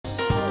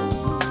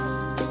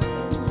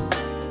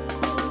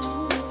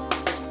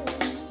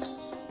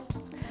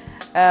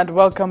And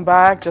welcome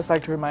back. Just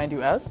like to remind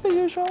you, as per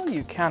usual,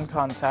 you can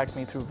contact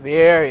me through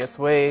various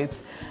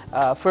ways.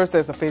 First,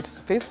 there's a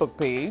Facebook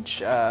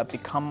page.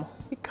 Become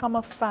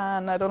a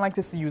fan. I don't like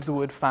to use the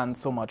word fan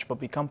so much, but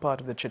become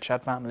part of the Chit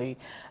Chat family.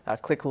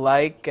 Click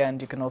like,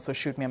 and you can also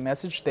shoot me a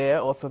message there.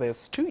 Also,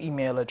 there's two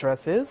email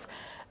addresses.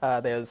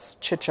 There's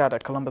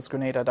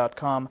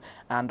chitchat@columbusgrenada.com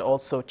and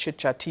also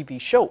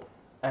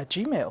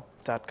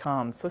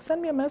chitchattvshow@gmail.com. So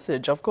send me a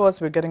message. Of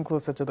course, we're getting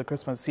closer to the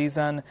Christmas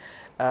season.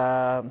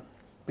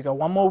 We got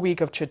one more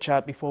week of chit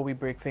chat before we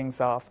break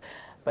things off.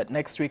 But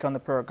next week on the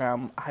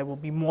program, I will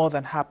be more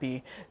than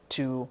happy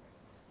to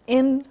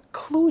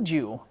include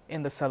you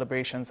in the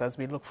celebrations as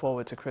we look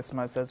forward to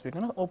Christmas, as we're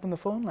going to open the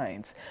phone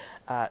lines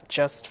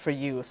just for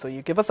you. So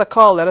you give us a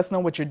call, let us know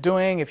what you're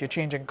doing, if you're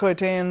changing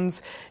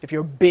curtains, if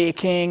you're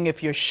baking,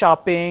 if you're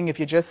shopping, if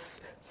you're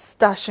just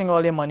stashing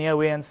all your money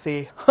away and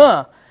say,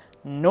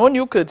 no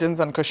new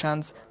curtains and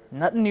cushions,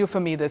 nothing new for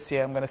me this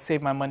year. I'm going to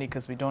save my money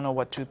because we don't know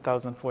what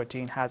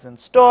 2014 has in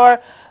store.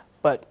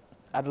 But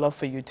I'd love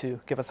for you to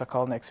give us a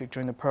call next week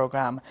during the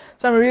program.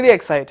 So I'm really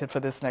excited for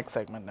this next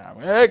segment now.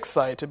 I'm very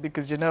excited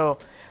because,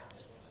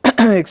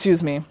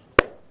 excuse me,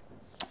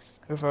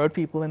 River Road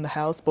people in the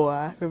house,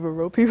 boy. River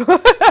Road people.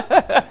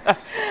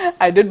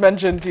 I did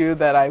mention to you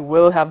that I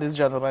will have this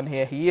gentleman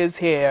here. He is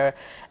here,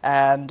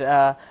 and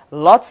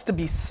lots to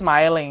be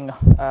smiling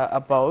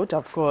about.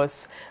 Of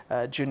course,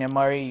 Junior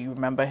Murray, you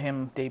remember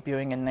him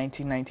debuting in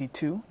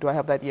 1992. Do I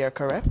have that year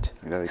correct?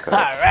 Very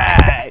correct. All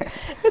right.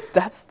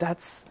 That's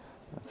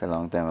a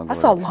long time ago.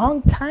 That's a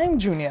long time,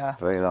 Junior.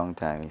 Very long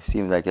time. It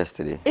seems like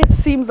yesterday. It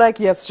seems like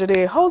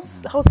yesterday.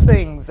 How's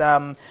things?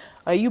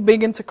 Are you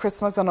big into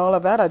Christmas and all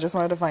of that? I just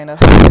wanted to find out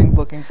how things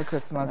looking for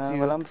Christmas.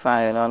 Well, I'm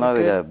fine. I'm not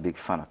really a big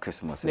fan of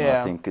Christmas.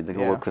 I think the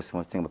whole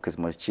Christmas thing, but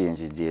Christmas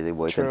changes day. The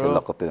boys tend to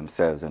lock up to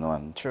themselves,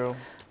 And True.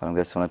 I'm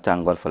just want to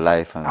thank God for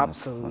life and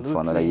Absolutely.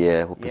 for another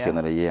year. Hope you see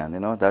another year,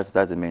 and that's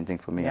the main thing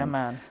for me. Yeah,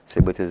 man.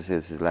 Celebrate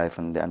his life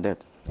and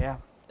death. Yeah.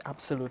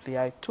 Absolutely,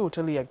 I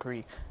totally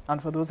agree. And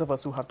for those of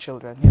us who have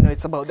children,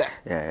 it's about that.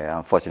 Yeah,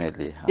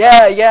 unfortunately.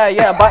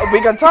 Yeah, but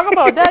we can talk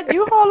about that.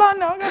 You hold on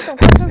now. I got some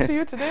questions for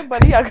you today,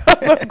 buddy. I got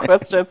some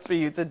questions for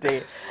you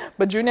today.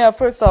 But Junior,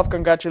 first off,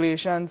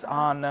 congratulations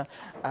on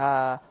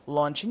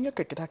launching your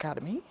cricket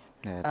academy.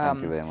 Yeah,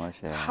 thank you very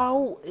much. Yeah.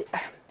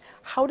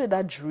 How did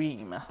that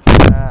dream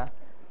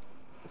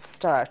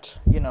start?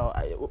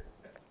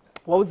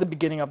 What was the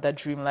beginning of that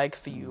dream like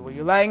for you? Were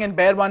you lying in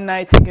bed one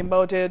night thinking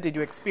about it? Did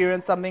you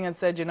experience something and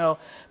said,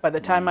 by the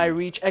time I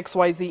reach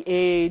XYZ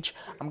age,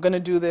 I'm going to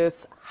do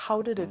this?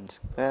 How did it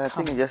I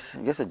come? think it's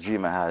just a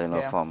dream I had,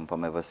 from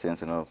ever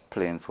since,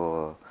 playing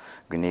for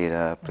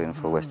Grenada, playing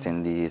for West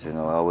Indies, I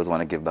always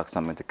want to give back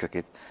something to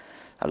cricket.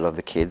 I love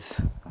the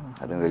kids.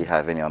 I don't really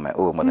have any on my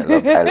own, but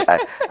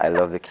I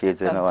love the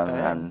kids,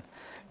 and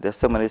there's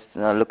so many,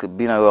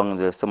 being around,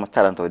 there's so much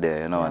talent out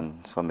there,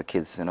 and some of the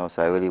kids, so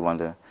I really want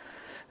to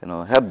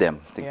help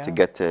them to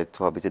get to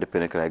probably to the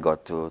pinnacle I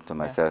got to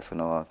myself,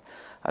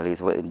 At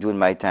least during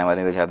my time, I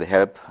didn't really have the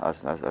help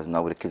as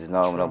now with the kids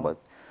now, but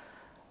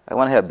I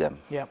want to help them.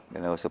 Yeah.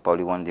 So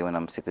probably one day when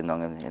I'm sitting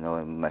down and,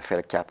 in my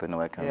feather cap,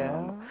 I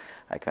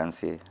can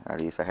say at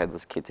least I helped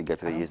this kid to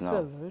get where he is now.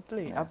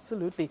 Absolutely,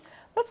 absolutely.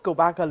 Let's go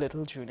back a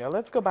little, Junior.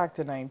 Let's go back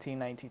to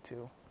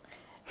 1992.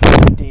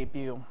 Your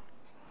debut.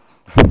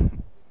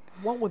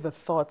 What were the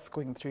thoughts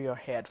going through your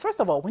head?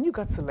 First of all, when you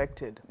got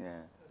selected,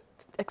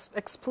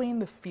 explain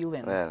the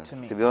feeling to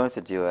me. To be honest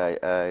with you,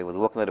 I was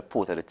working at the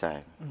port at the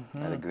time,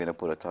 at the Grenada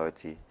Port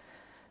Authority,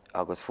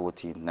 August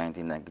 14,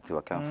 1992.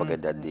 I can't forget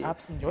that day.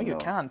 Absolutely. You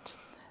can't.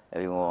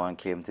 Everyone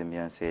came to me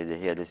and said they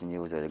hear this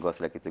news that they got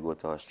selected to go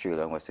to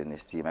Australia and West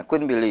Indies team. I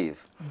couldn't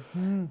believe,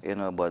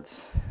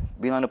 but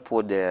being on the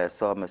port there, I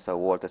saw Mr.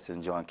 Walter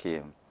St. John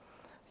came.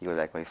 He was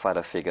like my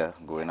father figure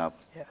growing up.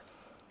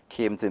 Yes.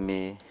 Came to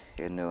me,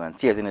 and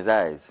tears in his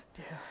eyes.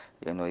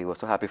 Yeah. He was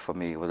so happy for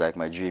me. It was like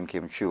my dream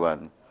came true,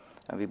 and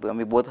we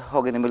both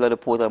hugged in the middle of the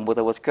port, and both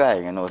of us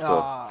crying,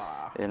 So,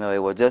 it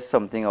was just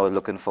something I was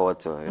looking forward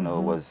to. It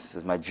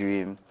was my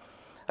dream.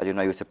 I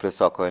used to play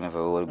soccer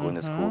whenever I was going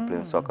to school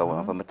playing soccer.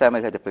 From the time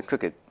I had to play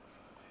cricket,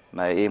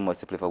 my aim was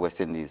to play for West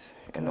Indies.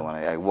 And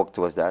I worked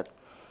towards that,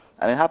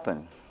 and it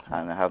happened.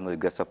 And I have no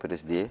regrets up to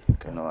this day.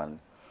 And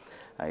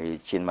I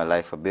changed my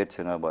life a bit.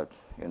 But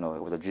it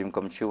was a dream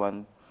come true,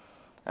 and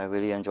I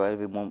really enjoyed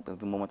every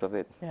moment of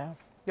it. Yeah.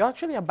 You're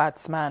actually a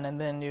batsman, and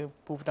then you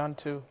moved on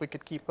to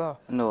wicketkeeper.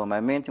 No, my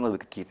main thing was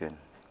wicketkeeping.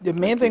 The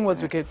main thing was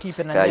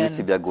wicketkeeping, and I used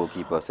to be a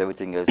goalkeeper, so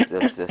everything else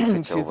just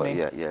switch over. Me.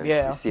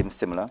 Yeah. It seems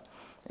similar,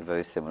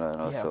 very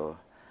similar, So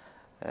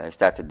I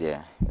started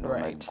there,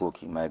 right.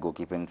 my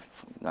goalkeeping,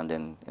 and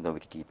then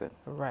wicketkeeping.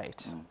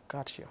 Right.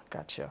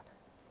 Gotcha.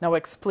 Now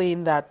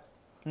explain that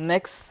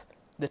next,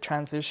 the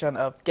transition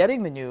of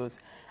getting the news,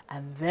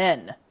 and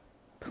then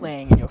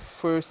playing in your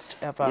first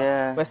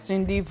ever West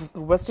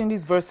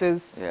Indies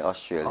versus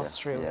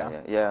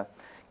Australia. Yeah.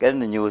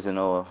 Getting the news,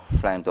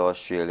 flying to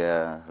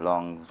Australia,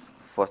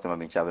 first time I've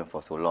been traveling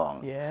for so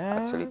long.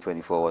 Yes. Actually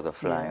 24 hours of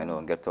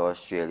flying, get to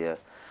Australia.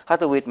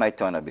 Had to wait my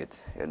turn a bit,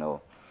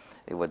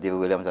 It was David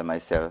Williams and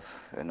myself,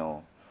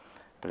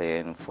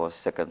 playing for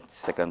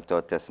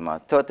third test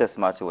match. Third test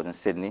match was in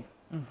Sydney.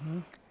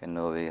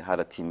 We had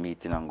a team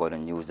meeting and got the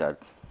news that,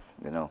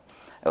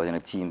 I was in a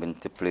team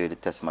to play the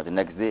test match the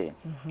next day.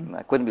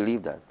 I couldn't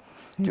believe that.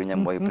 Junior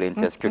boy playing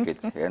test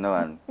cricket,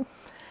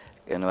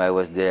 and I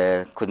was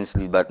there, couldn't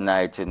sleep at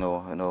night,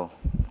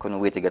 couldn't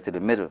wait to get to the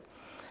middle.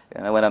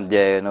 When I'm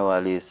there,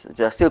 at least,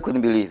 I still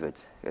couldn't believe it,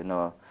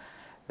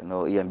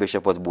 Ian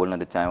Bishop was bowling at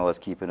the time. I was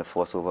keeping the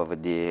force over the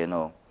day,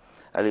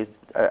 At least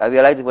I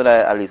realized it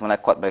when I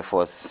caught my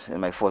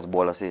first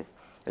ball. I say,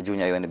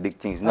 Junior, you're in the big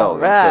things now.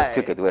 Right. Just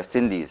cricket, West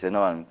Indies,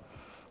 and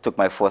took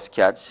my first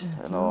catch.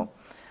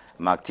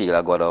 Mark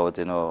Taylor got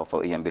out,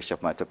 for Ian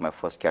Bishop. I took my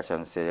first catch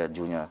and said,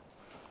 Junior,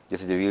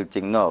 this is the real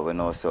thing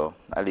now, So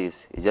at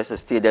least it's just to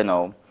stay there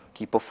now,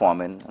 keep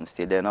performing, and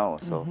stay there now.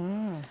 So.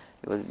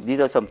 These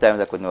are some times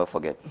I could never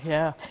forget.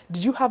 Yeah.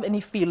 Did you have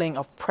any feeling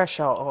of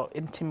pressure or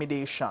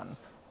intimidation,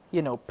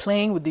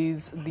 playing with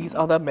these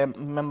other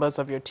members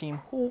of your team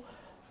who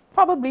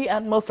probably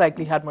and most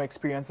likely had more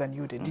experience than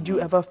you did? Did you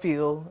ever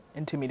feel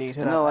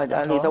intimidated? No,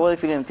 at least I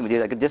wasn't feeling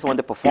intimidated. I just wanted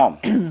to perform.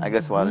 I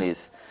guess at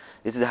least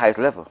this is the highest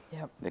level.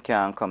 Yep. They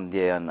can't come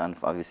there and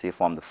obviously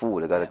form the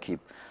fool. They got to keep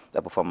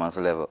the performance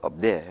level up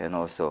there,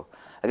 So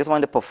I just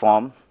wanted to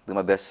perform, do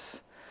my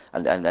best.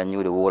 And I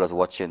knew the world was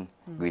watching,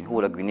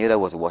 whole of Grenada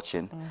was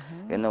watching.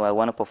 I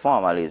want to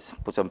perform at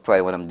least, put some pride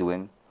in what I'm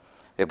doing,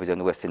 represent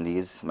the West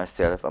Indies,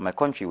 myself, and my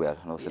country well.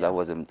 So that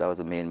was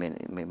the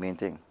main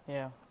thing.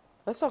 Yeah.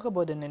 Let's talk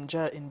about the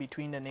ninja in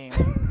between the name.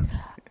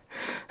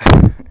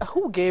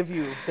 Who gave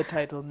you the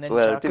title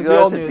Ninja? Because we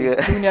all knew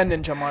Junior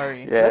Ninja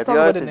Mari. Yeah, let's talk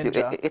about the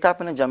ninja. It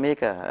happened in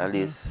Jamaica, at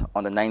least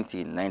on the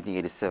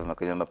 1987. I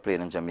could remember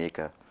playing in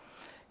Jamaica,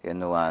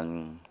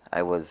 and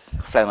I was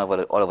flying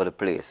all over the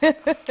place,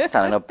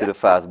 standing up to the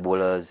fast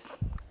bowlers,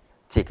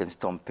 taking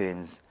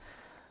stumpings,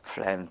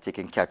 flying,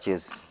 taking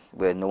catches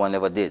where no one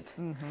ever did.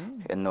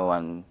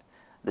 And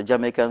the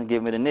Jamaicans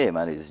gave me the name,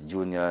 and it's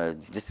Junior.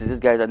 This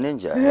guy's a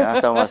ninja. You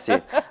understand what I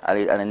say?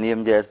 And the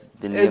name just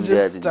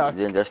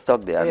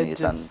stuck there. It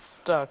just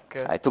stuck.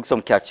 I took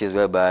some catches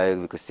whereby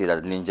we could see that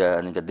a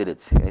ninja did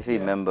it. If you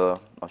remember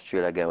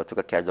Australia again, I took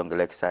a catch on the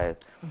leg side.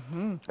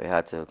 I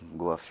had to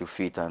go a few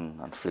feet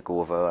and flick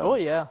over.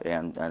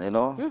 And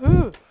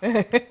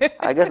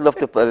I just love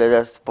to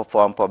just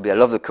perform probably. I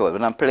love the crowd.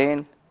 When I'm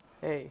playing,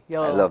 I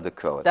love the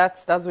crowd.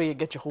 That's where you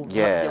get your whole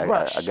your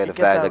rush. I get the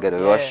vibe, I get the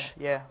rush.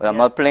 When I'm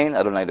not playing,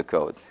 I don't like the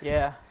crowd.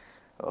 Yeah.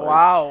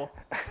 Wow.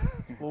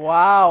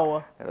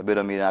 Wow. A bit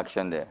of me in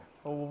action there.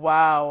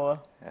 Wow.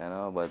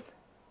 But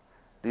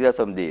these are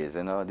some days,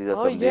 These are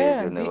some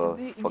days you'll never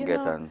forget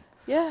and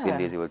the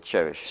days you will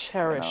cherish.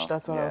 Cherish.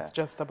 That's what I was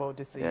just about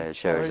to say. Yeah,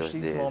 cherish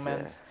these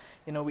moments.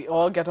 We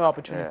all get our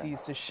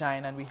opportunities to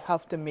shine, and we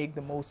have to make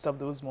the most of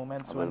those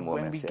moments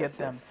when we get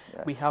them.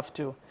 We have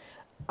to.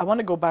 I want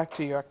to go back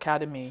to your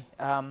academy.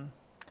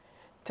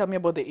 Tell me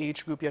about the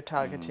age group you're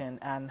targeting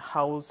and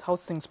how's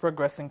things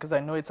progressing, because I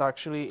know it's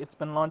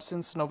been launched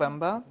since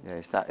November.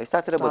 Yeah, it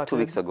started about 2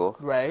 weeks ago.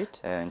 Right.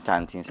 In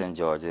Tantine, St.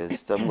 George's.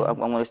 So I'm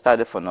going to start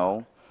it for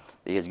now.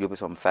 The age group is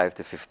from 5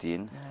 to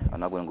 15. Nice. I'm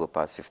not going to go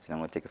past 15. I'm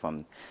going to take it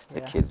from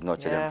the kids,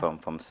 nurture them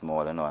from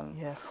small, and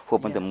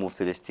hoping to move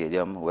to the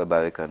stadium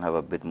whereby we can have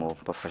a bit more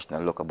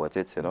professional look about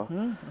it,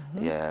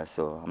 Yeah,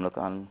 so I'm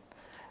looking.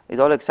 It's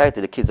all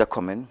excited. The kids are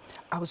coming.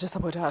 I was just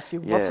about to ask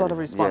you, what sort of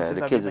responses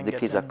have you been getting? The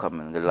kids are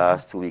coming. The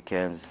last 2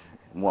 weekends,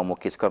 more and more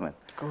kids coming.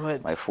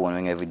 Good. My phone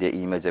ring every day,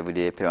 emails every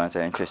day. Parents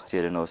are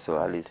interested, so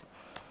at least.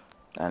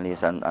 And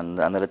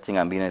another thing,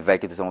 I'm being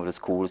invited to some of the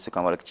schools to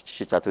come out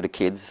chit chat with the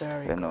kids.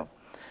 Very good.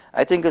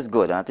 I think it's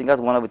good. I think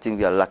that's one of the things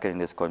we are lacking in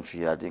this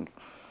country. I think,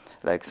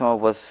 like some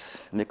of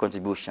us make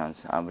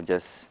contributions, and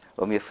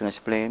when we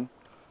finish playing,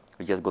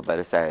 we just go by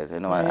the side.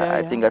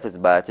 I think that is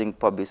bad. I think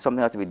probably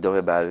something has to be done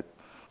about.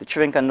 The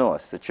children can know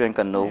us. The children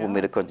can know who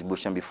made a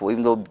contribution before,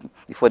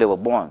 before they were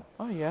born.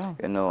 Oh yeah.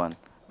 And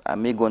I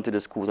may go into the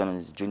schools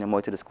and junior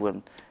more to the school,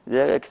 and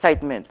there's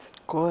excitement.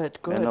 Good.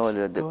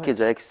 The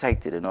kids are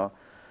excited.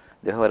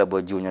 They heard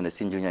about junior and they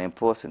seen junior in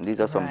person. These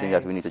are something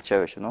that we need to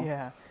cherish.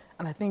 Yeah,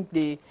 and I think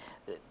the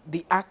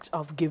act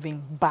of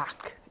giving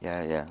back.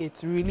 Yeah.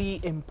 It's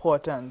really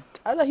important.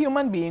 As a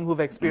human being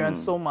who've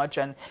experienced so much,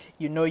 and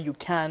you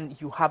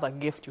have a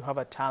gift, you have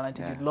a talent,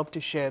 and you'd love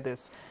to share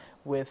this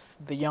with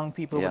the young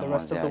people, with the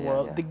rest of the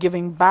world. The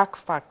giving back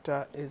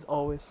factor is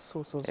always so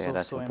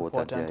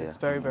important. It's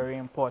very, very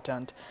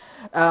important.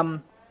 I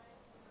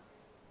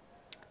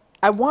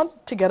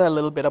want to get a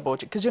little bit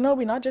about you, because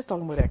we're not just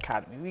talking about the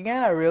academy. We're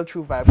getting a real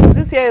true vibe. Because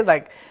this here is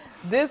like,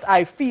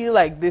 I feel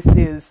like this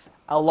is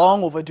a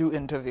long overdue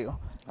interview. Okay.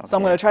 So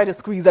I'm going to try to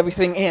squeeze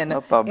everything in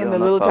the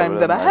little time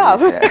that I have.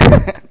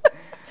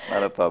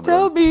 Not a problem.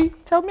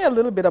 Tell me a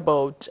little bit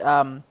about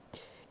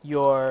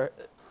your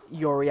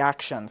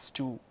reactions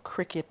to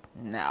cricket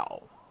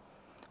now.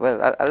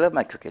 Well, I love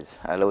my cricket.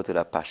 I love it with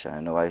a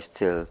passion. I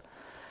still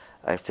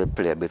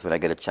play a bit when I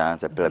get a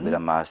chance. I play a bit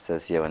of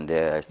Masters here and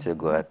there. I still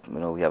go at,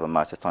 we have a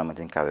Masters tournament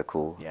in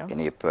Carriacou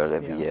in April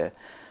every year.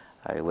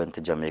 I went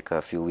to Jamaica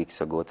a few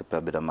weeks ago to play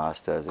a bit of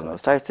Masters, you know.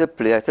 So I still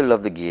play, I still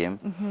love the game.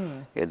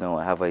 You know,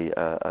 I have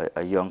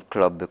a young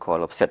club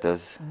called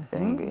Upsetters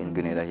in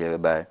Grenada here,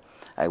 whereby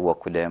I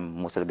work with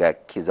them. Most of the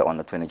kids are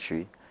under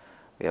 23.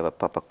 We have a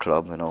proper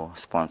club, you know,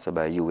 sponsored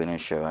by UN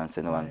Insurance,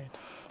 you know, and,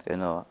 you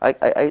know,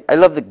 I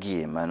love the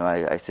game, you know,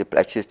 I still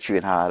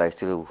train hard, I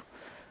still,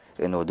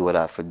 you know, do what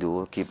I have to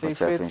do, keep Stay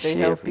myself fit, in stay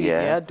shape. healthy.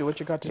 Yeah, do what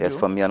you got to Yes, do.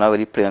 for me, I'm not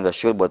really playing as I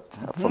should, but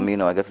for me, you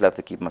know, I just have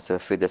to keep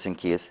myself fit just in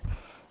case.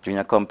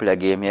 Junior come play a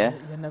game here.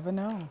 You never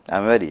know.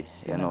 I'm ready, You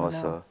you never know, know.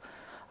 so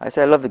I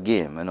say I love the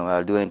game, you know,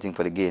 I'll do anything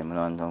for the game, you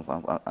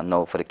know, and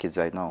now for the kids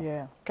right now.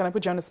 Yeah. Can I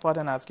put you on the spot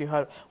and ask you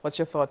what's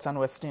your thoughts on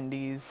West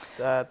Indies?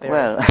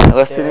 Well,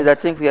 West Indies, I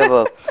think we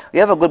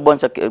have a good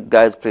bunch of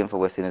guys playing for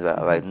West Indies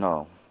right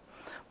now.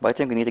 But I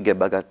think we need to get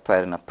back that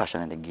pride and that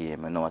passion in the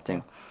game. You know, I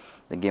think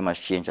the game has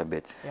changed a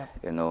bit. Yeah.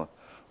 You know,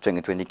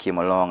 2020 came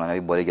along and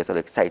everybody gets all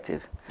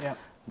excited. Yeah.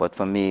 But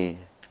for me,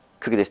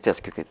 cricket is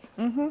test cricket.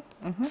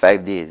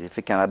 5 days. If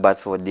you cannot bat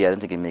for a day, I don't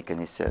think it makes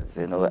any sense.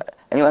 You know,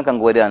 anyone can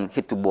go there and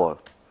hit the ball.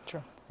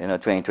 True. You know,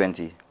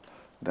 2020.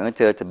 But when you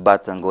tell you to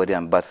bat and go there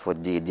and bat for a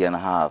day and a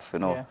half, you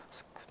know,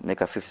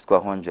 make a 50 score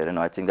 100, you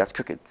know, I think that's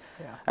cricket.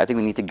 Yeah. I think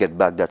we need to get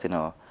back that, you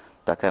know,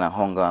 that kind of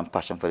hunger and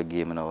passion for the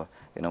game, you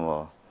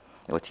know,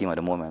 our team at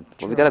the moment.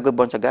 But we got a good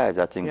bunch of guys,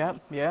 I think. Yeah,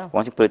 yeah.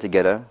 Once you put it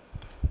together,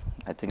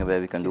 I think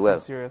we can do well.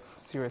 Some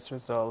serious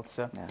results.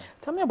 Yeah.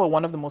 Tell me about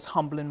one of the most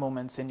humbling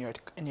moments in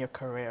your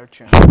career,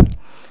 June.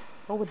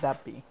 What would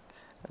that be?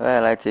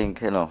 Well, I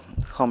think, you know,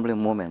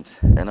 humbling moments,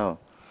 you know.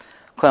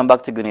 Coming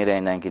back to Grenada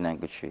in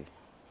 1993,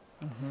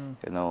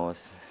 you know,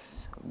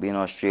 being in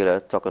Australia,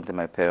 talking to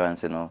my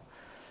parents, you know,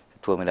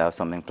 told me they have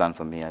something planned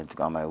for me. I took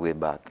on my way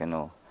back, you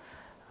know.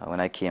 When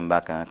I came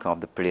back and I come off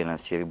the plane and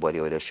see everybody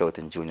over there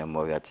shouting Junior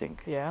Murray, I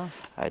think. Yeah.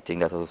 I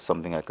think that was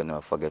something I could never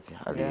forget.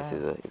 At least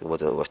it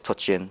was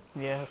touching.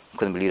 Yes.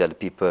 Couldn't believe that the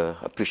people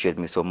appreciate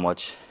me so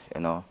much,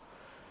 you know.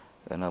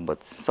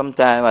 But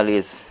sometimes at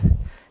least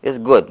it's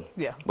good.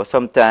 Yeah. But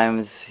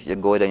sometimes you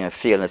go there and you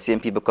fail, and the same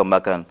people come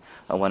back and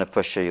want to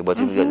pressure you. But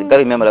you got to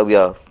remember that we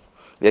are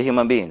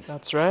human beings.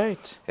 That's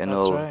right. You know,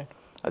 that's right.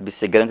 I'd be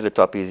saying getting to the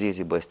top is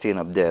easy, but staying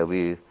up there,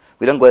 we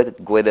don't go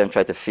there and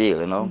try to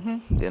fail, you know.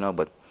 You know,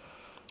 but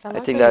I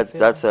think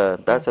that's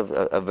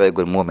a very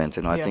good moment,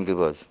 you know. I think it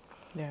was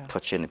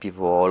touching the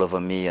people all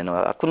over me, you know.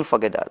 I couldn't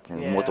forget that, you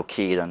know,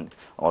 motorcade and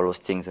all those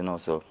things, you know.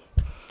 So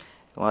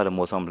one of the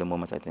most humbling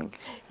moments, I think.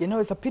 You know,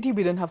 it's a pity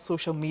we didn't have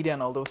social media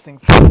and all those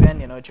things back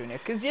then, you know, Junior,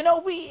 because you know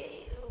we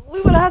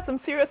would have had some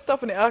serious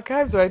stuff in the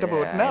archives right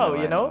about now,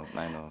 you know.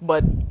 I know.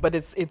 But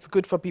it's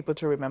good for people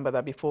to remember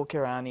that before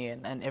Kirani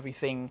and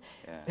everything,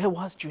 there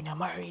was Junior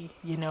Murray,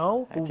 you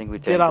know, I think we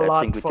did a lot.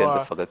 I think we tend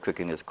to forget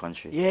cricket in this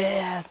country.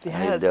 Yes,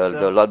 yes. There were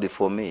a lot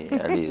before me,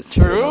 at least.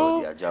 True. You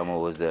know, the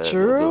Ajamo was there.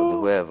 True.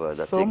 Whoever.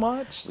 So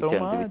much. We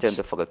tend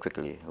to forget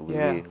quickly.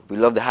 We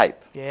love the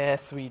hype.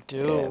 Yes, we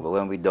do. Yeah, but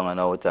when we're done and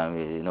out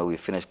and we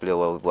finish playing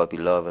what we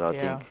love, and I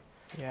think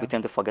we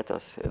tend to forget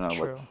us. You know,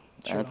 True.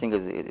 But I think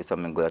it's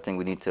something good. I think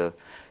we need to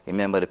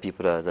remember the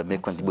people that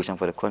make contribution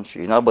for the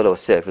country. It's not about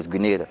ourselves, it's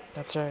Grenada.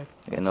 That's right.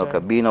 You know,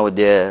 because being out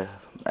there,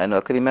 I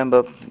can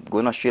remember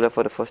going to Australia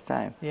for the first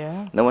time.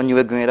 Yeah. No one knew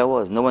where Grenada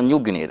was. No one knew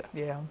Grenada.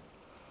 Yeah.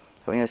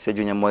 So when you say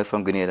Junior Moy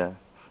from Grenada,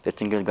 they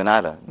think it's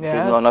Grenada. You Yes. say,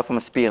 no, I'm not from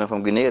Spain, I'm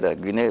from Grenada.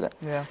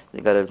 Yeah.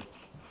 You got to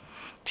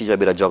teach a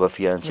bit of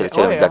geography and tell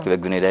them exactly where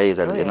Grenada is,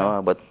 you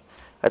know. But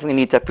I think we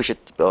need to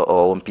appreciate our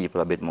own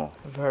people a bit more.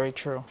 Very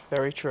true.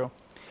 Very true.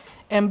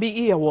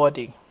 MBE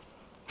awardee.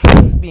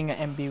 Being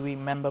an MBE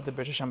member of the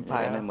British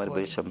Empire. Yeah, member of the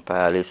British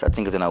Empire. At least I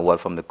think it's an award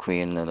from the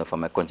Queen, you know, for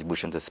my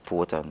contribution to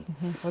sport. And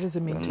what does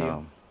it mean to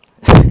you?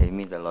 It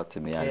means a lot to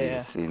me. At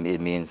least it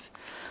means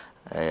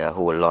a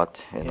whole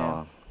lot. You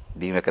know,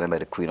 being recognized by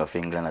the Queen of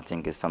England, I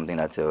think is something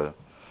that I will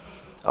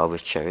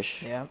always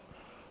cherish. Yeah.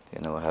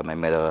 You know, I have my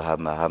medal. I have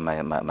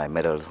my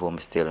medal at home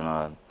still.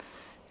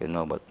 You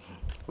know, but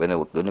when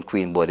the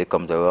Queen body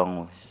comes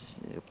around,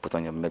 you put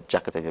on your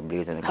jacket and your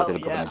blazer and you go to the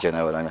Governor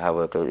General and you have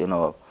a, you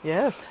know.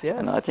 Yes, yes.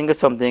 You know, I think it's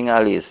something,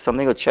 at least,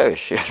 something to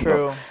cherish.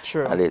 True,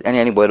 true. At least,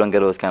 anybody don't get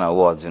those kind of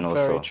awards, you know.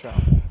 Very so true.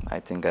 I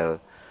think I'll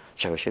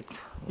cherish it.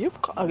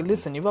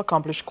 Listen, you've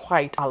accomplished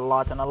quite a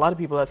lot, and a lot of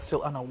people are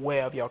still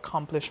unaware of your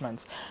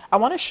accomplishments. I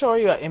want to show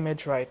you an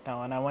image right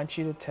now, and I want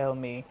you to tell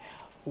me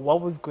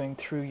what was going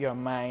through your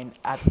mind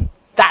at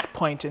that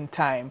point in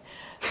time.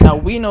 Now,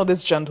 we know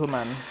this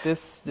gentleman.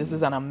 This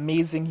is an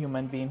amazing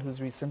human being who's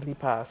recently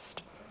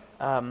passed.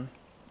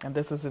 And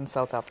this was in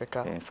South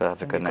Africa. In South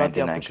Africa, and you got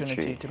the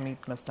opportunity to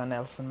meet Mr.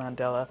 Nelson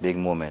Mandela. Big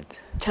moment.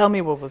 Tell me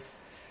what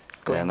was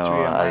going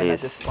through your mind at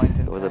this point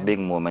in time. It was a big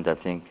moment, I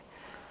think.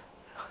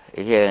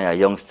 Here, a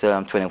youngster,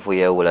 I'm 24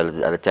 years old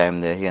at the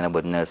time, they're hearing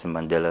about Nelson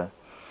Mandela.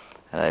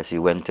 And as he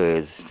went to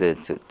his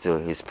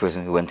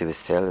prison, he went to his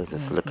cell.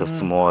 It's like a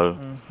small,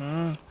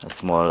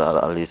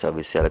 at least I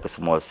would say, like a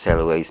small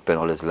cell where he spent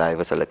all his life.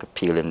 It's like a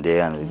peel in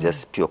there, and it's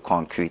just pure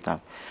concrete. And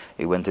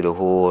he went to the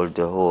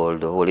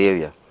whole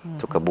area.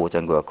 Took a boat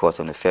and go across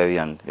on the ferry,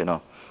 and you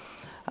know,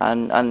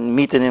 And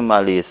meeting him,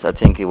 at least, I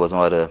think it was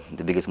one of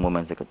the biggest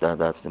moments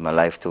that's in my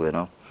life too, you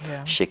know.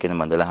 Yeah. Shaking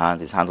him under the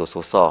hands, his hands were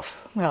so soft,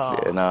 you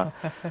Oh. know.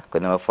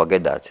 Could never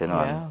forget that, you know.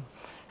 And Yeah.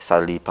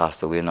 sadly, he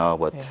passed away now,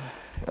 but, Yeah.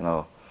 you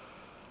know,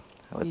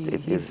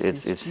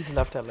 He's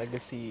left a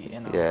legacy, you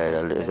know.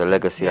 yeah, it's a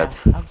legacy Yeah,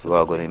 that we're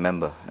all going absolutely. to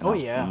remember, you Oh know.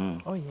 yeah.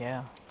 Oh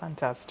yeah.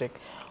 Fantastic.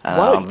 And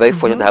What? I'm very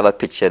fortunate to have a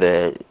picture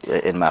there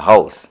in my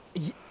house.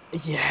 Y- I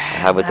yeah.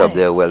 have it up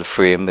there, well Nice.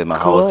 framed in my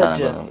house, and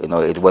Good. you know,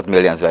 it's worth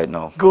millions right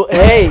now. Go.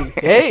 Hey.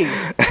 Hey.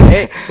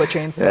 Hey. But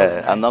you ain't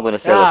selling, Yeah, I'm eh? not going to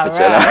sell a Ah,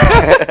 picture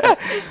right. now.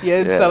 You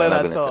ain't Yeah, I'm selling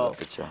not going at to sell a all.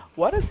 picture.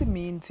 What does it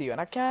mean to you? And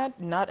I can't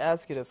not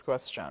ask you this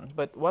question,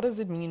 but what does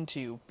it mean to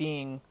you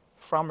being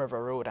from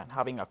River Road and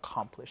having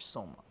accomplished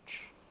so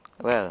much?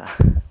 Well,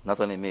 not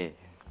only me.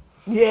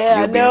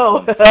 Yeah, I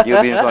know. You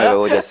being from your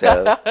road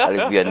yourself. At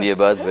least we are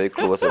neighbors, very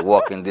close, a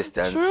walking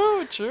distance.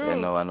 True, You true.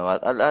 know, I know.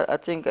 I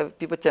think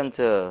people tend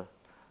to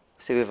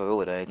say River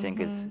Road, and I think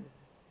it's,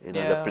 you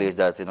know, the Yeah, place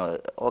that, you know,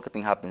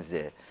 everything happens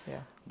there. yeah,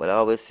 But I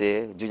always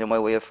say, Junior,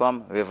 where you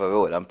from? River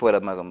Road. I'm proud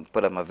of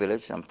my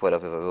village. I'm proud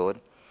of River Road.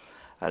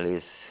 At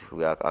least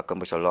we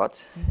accomplished a lot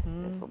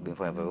for being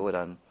from River Road,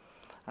 and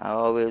I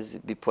always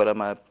be proud of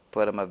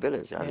my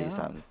village at least,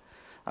 yeah. and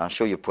I'm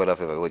sure you're proud of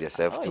River Road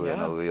yourself Oh too. You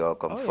know yeah. where you all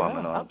come Oh from, you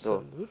yeah, know.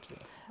 So absolutely.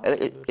 you know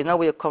Absolutely.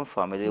 where you come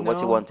from. It is what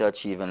you No, want to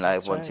achieve in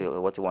life, that's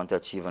right. what you want to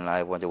achieve in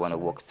life, what you That's want to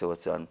right. work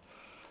towards, and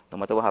no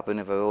matter what happened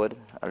in River Road,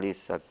 at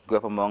least I grew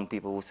up among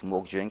people who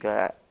smoke, drink.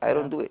 I Yeah,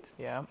 don't do it.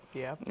 yeah,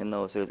 yeah. You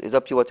know, so it's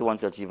up to you what you want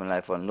to achieve in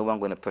life, and no one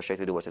going to pressure you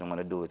to do what you don't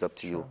want to do. It's up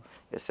to you True,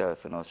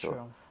 yourself, you know. So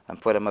true. I'm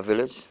proud of my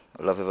village.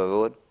 I love River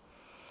Road,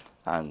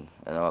 and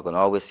you know, I'm gonna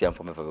always say I'm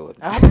from River Road.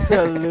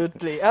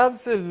 Absolutely,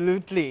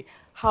 absolutely.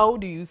 How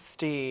do you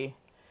stay?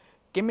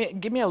 Give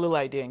me a little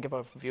idea and give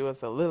our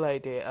viewers a little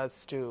idea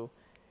as to,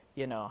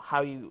 you know,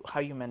 how you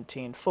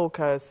maintain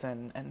focus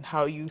and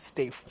how you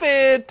stay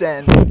fit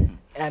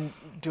and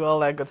do all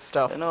that good You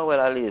stuff. know, well,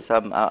 at least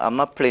I'm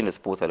not playing the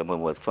sport at the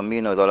moment. For me,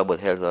 you know, it's all about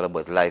health, it's all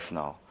about life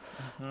now.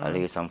 At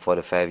least I'm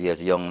 45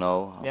 years young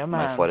now. Yeah,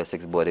 My man.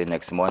 46th birthday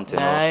next month, you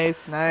know.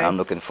 Nice, I'm nice.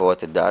 looking forward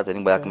to that. I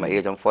think back in my Good.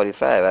 age, I'm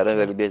 45. I don't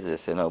Yeah, really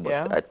business, you know, but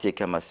yeah, I take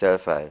care of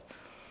myself.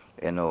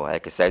 You know, I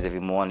exercise every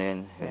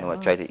morning. You know, I yeah.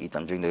 try to eat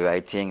and drink the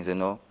right things, you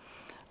know.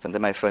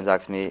 Sometimes my friends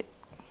ask me,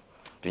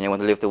 do you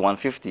want to live to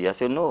 150? I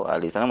said, no,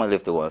 at least I don't want to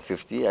live to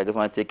 150. I just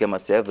want to take care of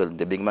myself.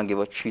 The big man gave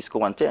us 3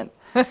 score 110.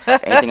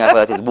 Anything after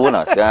that is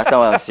bonus. You understand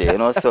what I'm saying? You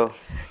know, so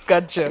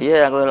Gotcha.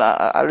 yeah, I'm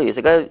gonna, at least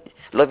you gotta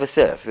love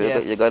yourself. You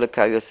gotta Yes.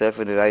 carry yourself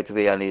in the right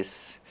way. At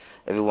least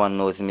everyone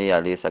knows me.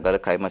 At least I gotta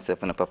carry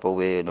myself in a proper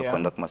way. You know, Yeah.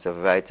 conduct myself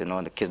right. You know,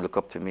 and the kids look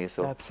up to me.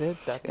 So, That's it. you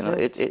That's know,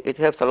 it. it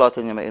helps a lot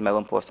in my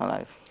own personal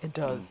life. It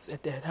does.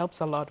 It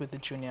helps a lot with the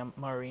Junior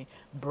Murray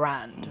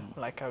brand,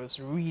 like I was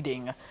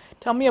reading.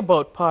 Tell me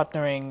about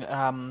partnering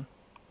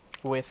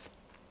with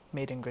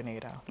Made in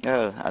Grenada.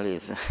 Well, at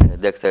least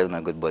Dexter is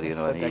my good buddy. You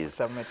know, Mr. and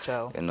Dexter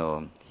Mitchell. you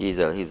know, he's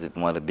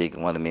one of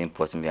the main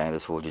person behind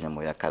this whole Junior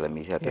Moy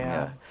Academy. He's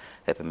Yeah.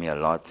 helping me a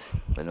lot.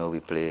 You know, I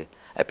play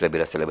a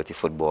bit of celebrity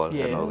football.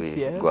 You know, Yes,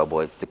 we go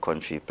about yes. the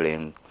country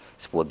playing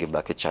sport, give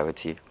back to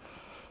charity.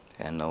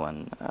 You know,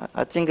 and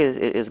I think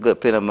it's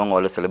good playing among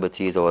all the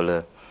celebrities, all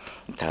the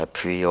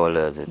Talpree,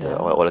 Yeah.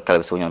 all the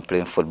Californians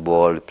playing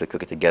football, we play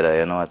cricket together.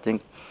 You know, I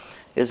think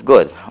it's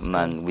good. It's good.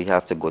 And we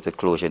have to go to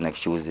closure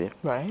next Tuesday.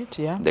 Right,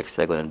 yeah.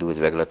 Dexter going to do his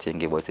regular thing,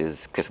 give out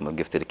his Christmas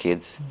gift to the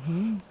kids.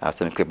 I have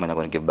some equipment I'm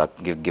going to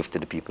give gift to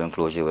the people in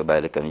closure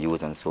whereby they can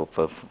use and so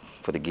for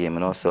the game, you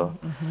know. So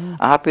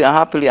I'm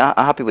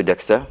happy with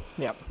Dexter.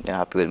 Yep. Yeah,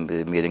 happy with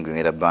the Made in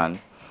Grenada band.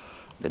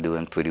 They're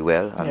doing pretty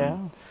well, Yeah.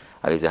 and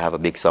at least they have a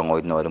big song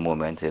out now at the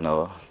moment, you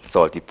know,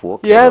 Salty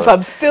Pork. You Yes, know.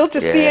 I'm still to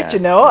see it, Yeah, you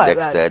know.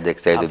 Dexter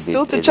is I'm a big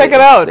still to check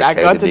it out. I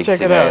Dexter is a got to big check it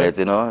singer in out. it,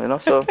 you know.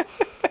 So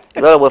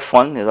it's all about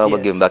fun. It's all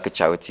about giving back to Yes.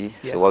 charity.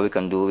 So what we Yes.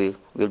 can do,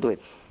 we'll do it.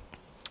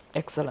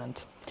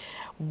 Excellent.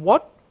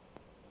 What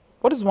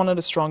is one of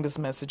the strongest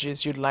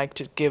messages you'd like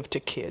to give to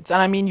kids?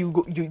 And I mean,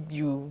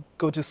 you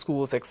go to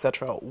schools,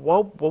 etc.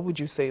 What would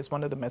you say is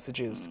one of the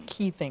messages,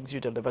 key things you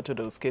deliver to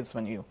those kids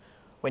when you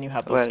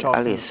have those Well, at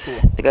talks in the least school?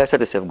 they gotta set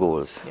themselves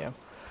goals. Yeah.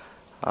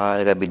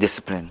 They gotta be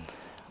disciplined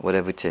with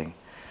everything,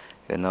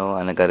 you know,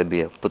 and they gotta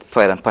put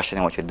pride and passion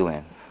in what you're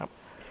doing. Yep.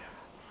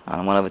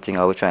 And one other thing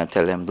I always try and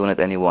tell them, don't let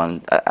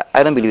anyone.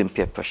 I don't believe in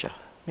peer pressure.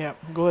 Yeah.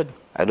 Good.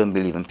 I don't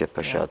believe in peer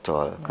pressure Yeah. at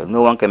all, because Yeah.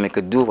 no one can make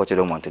you do what you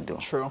don't want to do.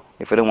 True.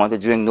 If I don't want to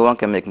drink, no one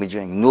can make me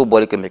drink.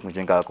 Nobody can make me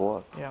drink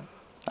alcohol. Yeah.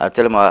 I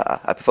tell them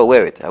I prefer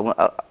wear it.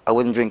 I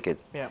wouldn't drink it.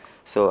 Yeah.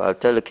 So I'll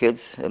tell the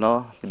kids, you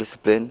know, be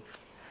disciplined,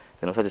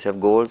 you know, set yourself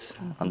goals,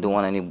 and don't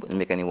want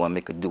make anyone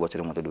make you do what you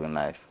don't want to do in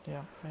life.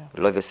 Yeah.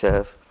 Yeah. Love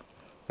yourself,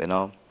 you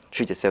know,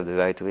 treat yourself the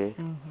right way.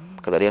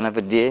 Because at the end of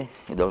the day,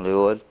 you're down the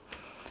road,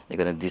 you're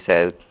going to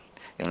decide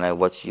in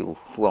life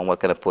who and what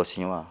kind of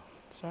person you are.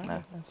 That's right.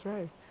 Yeah. That's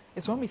right.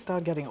 It's when we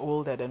start getting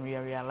older then we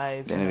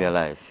realize, Then you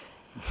realize.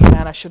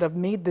 man, I should have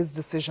made this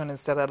decision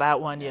instead of that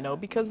one, you know,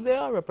 because there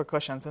are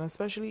repercussions, and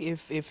especially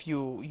if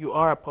you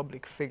are a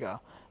public figure,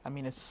 I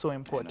mean, it's so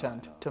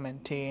important to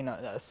maintain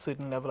a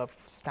certain level of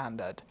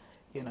standard,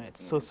 You know,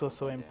 it's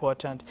so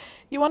important.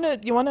 You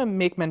wanna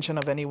make mention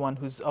of anyone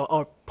who's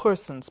or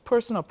persons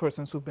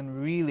who've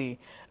been really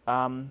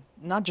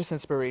not just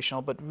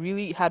inspirational, but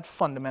really had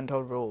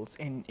fundamental roles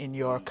in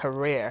your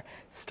career,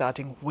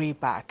 starting way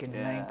back in the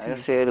Yeah, I 90s.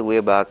 say the way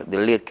back, the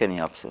late Kenny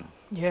Upson.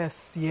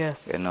 Yes, You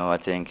yes. know, I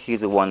think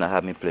he's the one that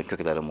had me playing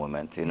cricket at the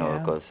moment, you know, Yeah.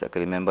 because I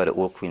can remember the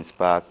old Queen's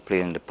Park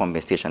playing the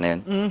pumping station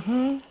in.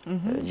 Mm-hmm.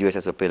 Mm-hmm.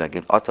 GSS were playing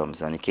against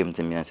Autumns, and he came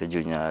to me and said,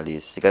 Junior, at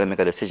least you got to make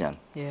a decision,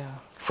 Yeah.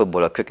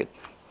 football or cricket.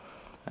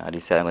 I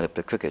decided I'm going to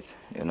play cricket.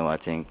 You know, I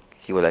think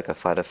he was like a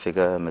father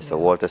figure, Mr. Yeah.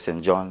 Walter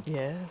St. John.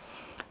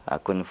 Yes. I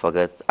couldn't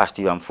forget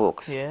Ashley Van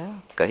Folks. Yeah.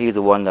 Because he's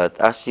the one that,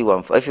 Ashley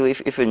Van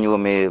if you knew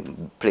me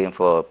playing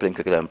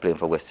cricket and playing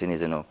for West Indies,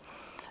 you know,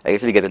 I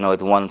used to be getting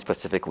out one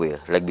specific way,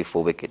 like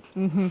before wicket.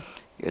 Mm-hmm.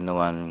 You know,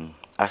 and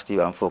Ashley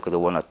Van Folks is the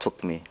one that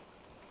took me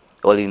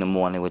early in the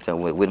morning with a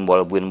win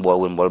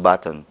ball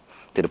baton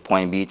to the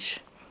point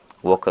beach,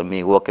 walking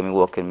me.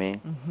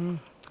 Mm-hmm.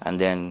 And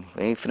then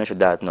when he finished with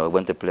that, no, we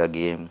went to play a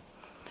game,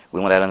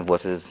 Windward Islands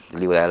versus the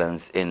Leeward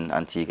Islands in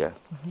Antigua.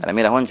 And I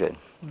made 100.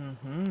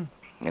 Mm-hmm.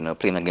 You know,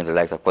 playing against the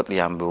likes of Cotley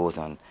Ambrose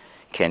and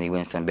Kenny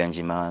Winston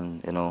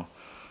Benjamin, you know,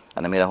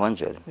 and I made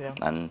 100. Yeah.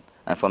 And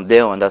from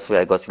there on, that's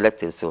where I got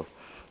selected. So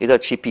these are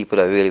three people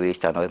that really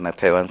stand out. My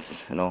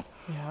parents, you know,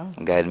 Yeah.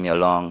 guided me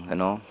along, you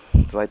know.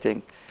 So I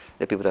think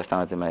the people that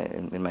stand out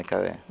in my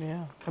career.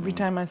 Yeah. Every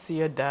time I see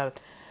your dad,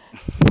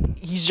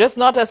 he's just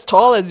not as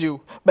tall as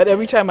you, but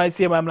every time I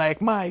see him, I'm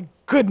like, my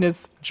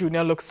goodness,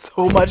 Junior looks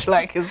so much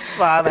like his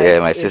father. Yeah,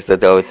 my sister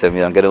always tell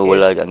me I'm getting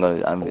older. I'm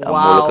more looking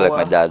like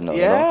my Wow. dad now.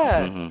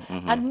 Yeah. You know.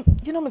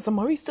 And you know, Mr.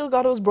 Murray still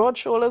got those broad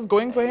shoulders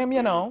going for him,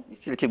 you know. He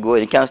still keep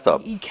going. He can't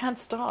stop. He can't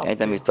stop.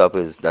 Anytime he stop,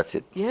 that's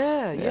it.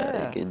 Yeah,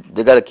 Yeah, yeah.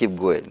 they gotta keep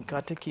going.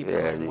 Got to keep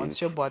Yeah, going. Once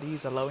your body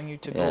is allowing you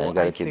to yeah, go, you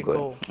gotta I keep say going.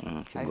 go.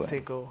 Keep I going. say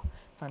go.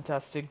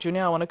 Fantastic.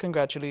 Junior, I want to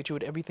congratulate you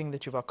with everything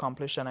that you've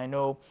accomplished, and I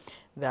know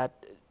that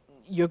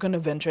you're going to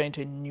venture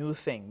into new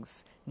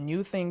things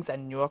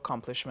and new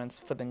accomplishments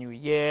for the new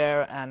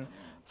year and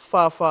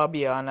far, far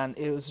beyond. And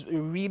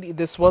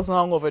this was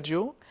long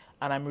overdue,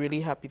 and I'm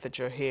really happy that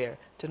you're here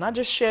to not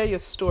just share your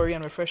story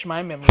and refresh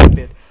my memory a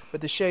bit,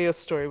 but to share your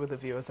story with the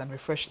viewers and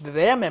refresh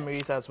their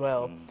memories as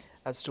well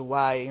as to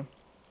why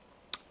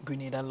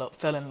Grenada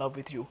fell in love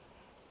with you.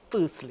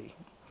 Firstly,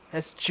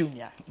 that's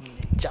Junior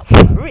Ninja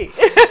Marie.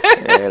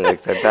 Yeah, like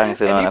so thanks.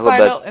 You know, and I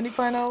hope that Any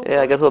final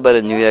yeah, I guess words? hope by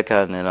the new year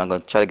can I'm gonna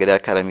try to get the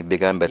academy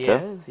bigger and better.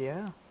 Yes,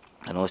 yeah.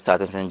 I know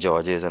starting St.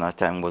 George's and as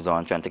time goes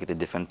on, trying to get to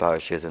different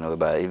parishes, you know,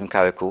 but even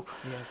Carriacou,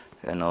 Yes.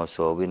 you know,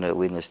 so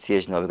we're in the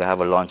stage now. We're gonna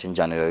have a launch in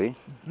January.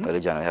 Early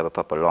January, have a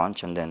proper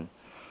launch, and then,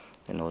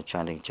 you know,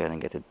 trying to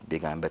get it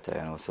bigger and better,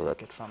 you know, so Take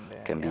that it from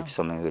there. can Yeah. be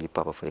something really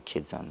proper for the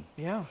kids and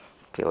Yeah.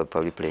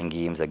 probably playing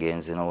games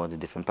against, you know, the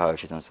different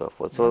parishes and so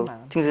forth. Yeah, So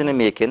man. things in the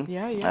making.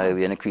 Yeah, yeah.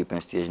 We're in the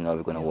creeping stage now.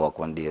 We're gonna walk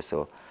one day,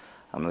 so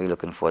I'm really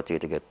looking forward to it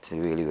to get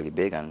really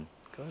big and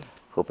Good.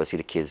 hope I see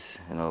the kids,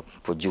 you know,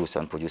 produce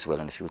well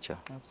in the future.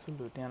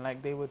 Absolutely. And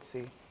like they would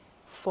say,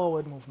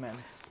 forward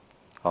movements.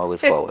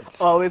 Always forward.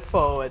 Always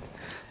forward.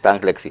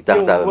 Thanks, Lexi. Thanks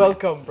You're for having me.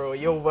 welcome, bro.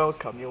 You're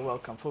welcome. You're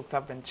welcome. Folks,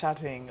 I've been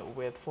chatting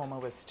with former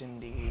West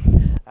Indies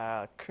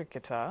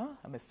cricketer,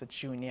 Mr.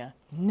 Junior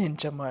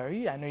Ninja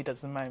Murray. I know he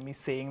doesn't mind me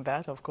saying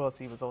that. Of course,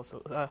 he was also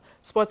a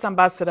sports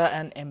ambassador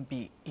and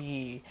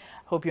MBE.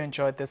 Hope you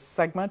enjoyed this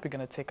segment. We're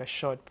going to take a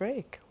short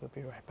break. We'll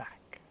be right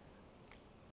back.